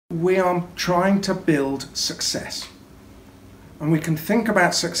we are trying to build success. And we can think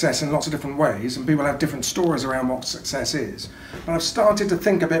about success in lots of different ways, and people have different stories around what success is. But I've started to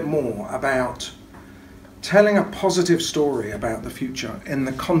think a bit more about telling a positive story about the future in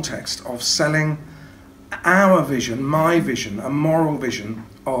the context of selling our vision, my vision, a moral vision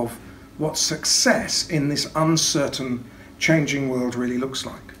of what success in this uncertain, changing world really looks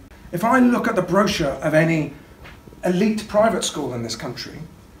like. If I look at the brochure of any elite private school in this country,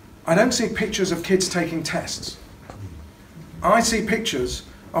 I don't see pictures of kids taking tests. I see pictures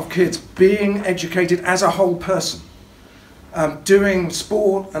of kids being educated as a whole person, doing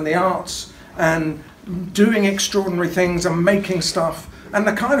sport and the arts and doing extraordinary things and making stuff and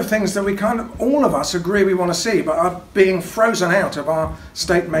the kind of things that we all of us agree we want to see, but are being frozen out of our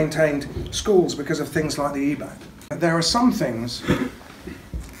state-maintained schools because of things like the EBAC. There are some things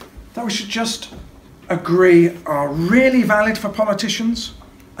that we should just agree are really valid for politicians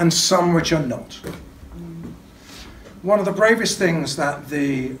and some which are not. One of the bravest things that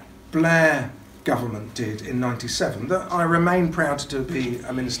the Blair government did in '97, that I remain proud to be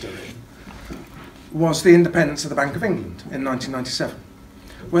a minister in, was the independence of the Bank of England in 1997,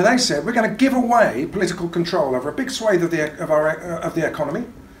 where they said we're going to give away political control over a big swathe of the economy.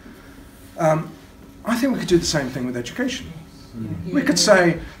 I think we could do the same thing with education. We could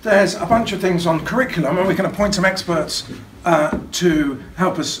say there's a bunch of things on curriculum and we can appoint some experts to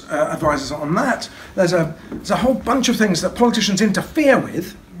help us, advise us on that. There's a whole bunch of things that politicians interfere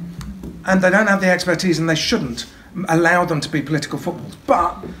with and they don't have the expertise and they shouldn't allow them to be political footballs.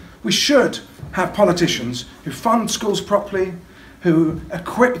 But we should have politicians who fund schools properly, who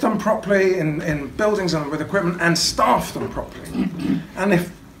equip them properly in buildings and with equipment and staff them properly. And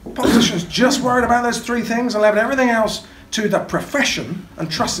if politicians just worried about those three things and left everything else to the profession and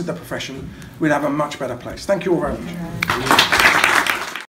trusted the profession, we'd have a much better place. Thank you all very much.